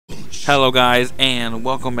Hello guys, and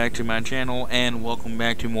welcome back to my channel, and welcome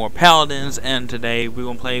back to more Paladins. And today we're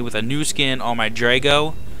gonna play with a new skin on my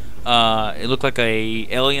Drago. It looked like a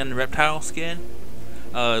alien reptile skin.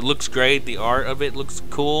 It looks great. The art of it looks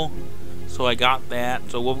cool, so I got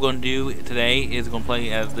that. So what we're gonna do today is gonna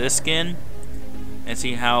play as this skin and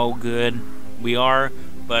see how good we are.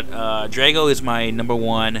 But Drago is my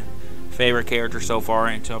 #1 favorite character so far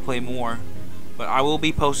until I play more. But I will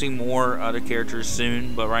be posting more other characters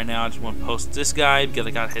soon, but right now I just want to post this guy because I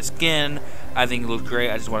got his skin. I think it looks great.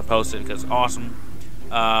 I just want to post it because it's awesome.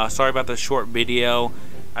 Sorry about the short video.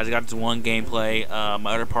 I just got this one gameplay.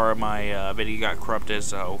 My other part of my video got corrupted,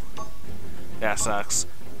 so that sucks.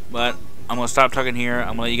 But I'm going to stop talking here. I'm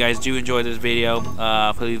going to let you guys do enjoy this video.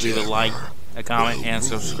 Please leave a like, a comment, and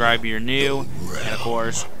subscribe if you're new. And of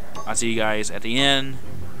course, I'll see you guys at the end.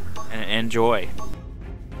 And enjoy.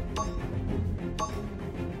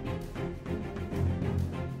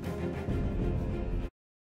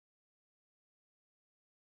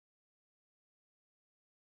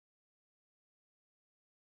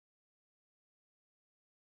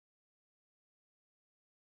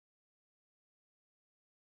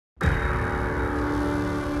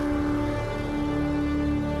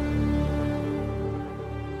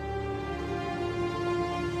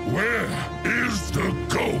 Where is the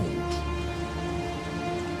gold?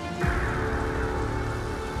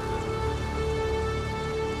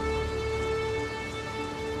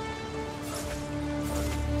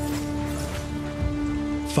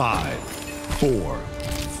 Five, 4,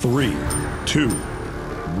 3, 2,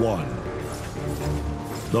 1.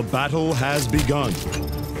 The battle has begun.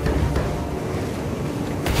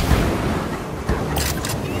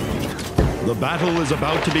 The battle is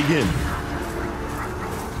about to begin.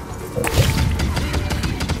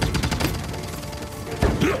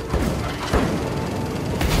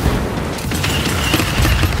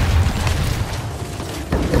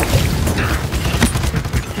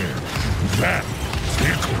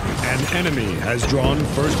 An enemy has drawn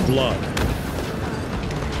first blood.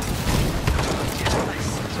 My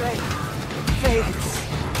strength fades.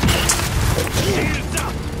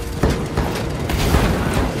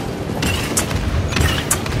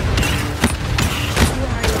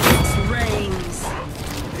 Violence reigns.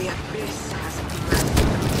 The abyss has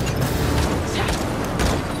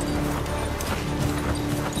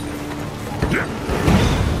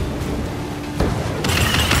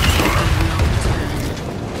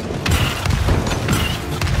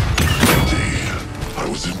I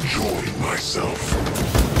was enjoying myself.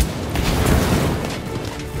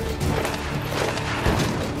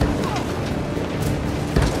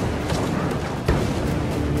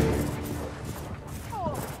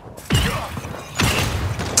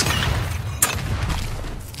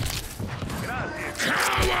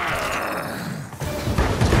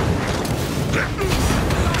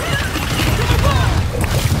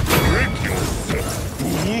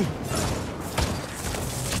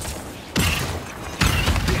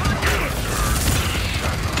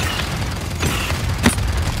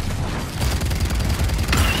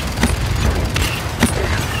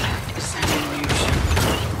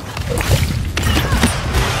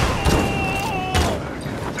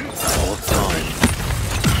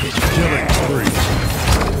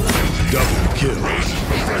 Double kill.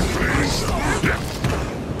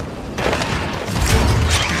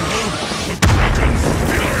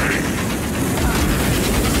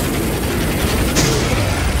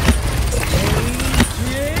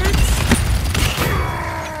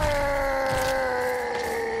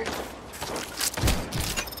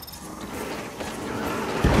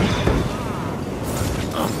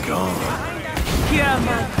 I'm gone. Hear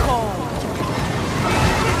my call.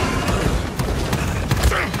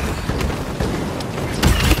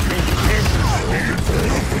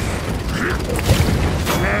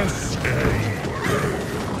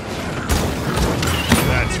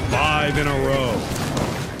 That's 5 in a row.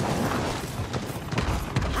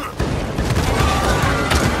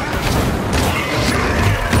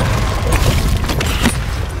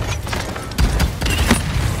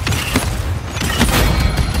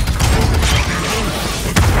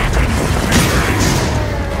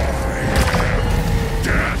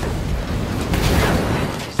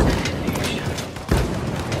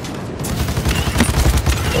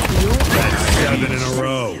 That's 7 in a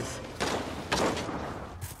row.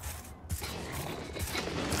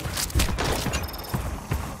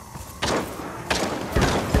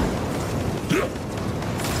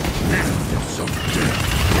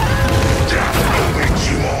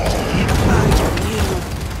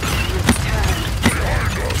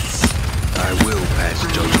 I will pass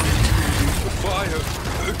judgment.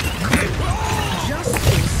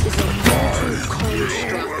 Justice is a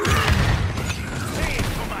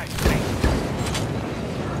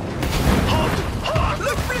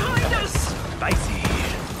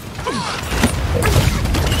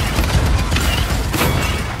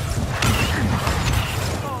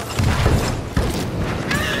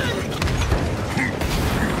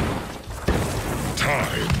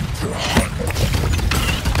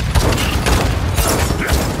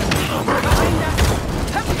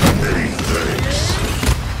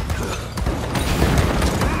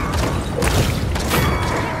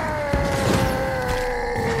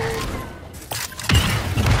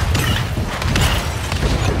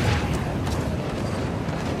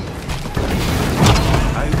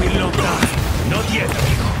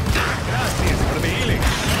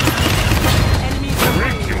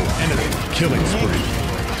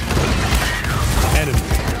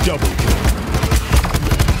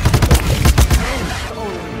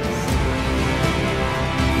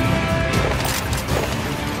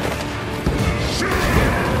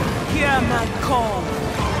call.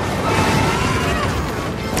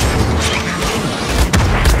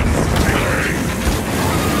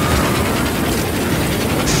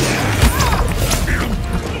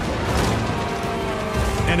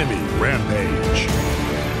 Enemy rampage.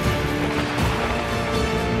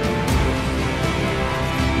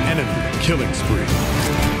 Enemy killing spree.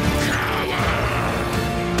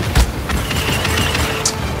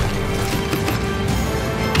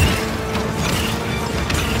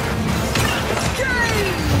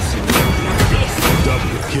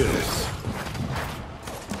 Double kills.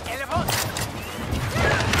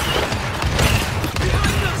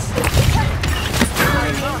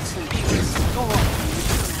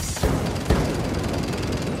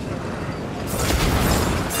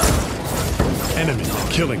 Enemy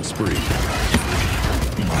killing spree.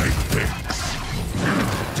 My fix.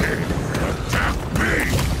 Dare attack me!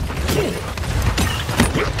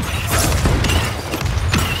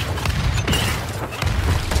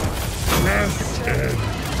 Press it.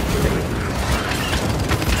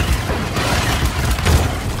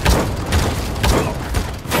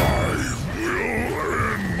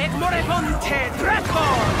 Et moribunde Drago!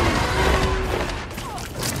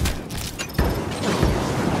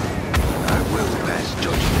 I will pass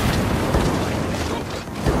judgment.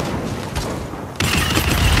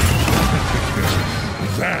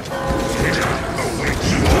 That awaits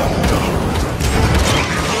you all.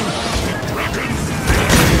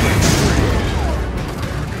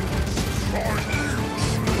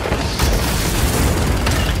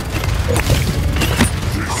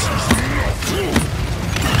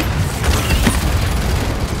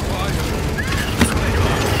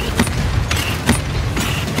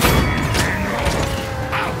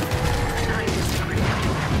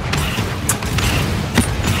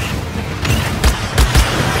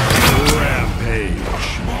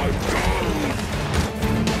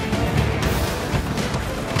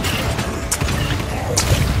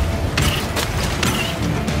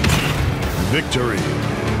 Victory.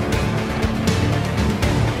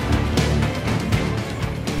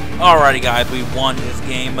 Alrighty guys, we won this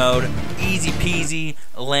game mode. Easy peasy,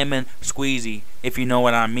 lemon squeezy, if you know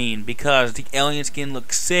what I mean. Because the alien skin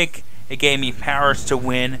looks sick, it gave me powers to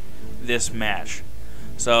win this match.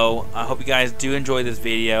 So, I hope you guys do enjoy this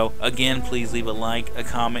video. Again, please leave a like, a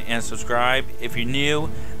comment, and subscribe. If you're new,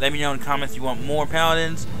 let me know in the comments if you want more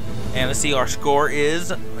Paladins. And let's see our score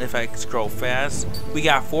is, if I can scroll fast. We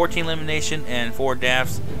got 14 elimination and 4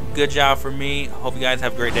 deaths. Good job for me. Hope you guys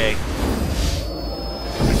have a great day.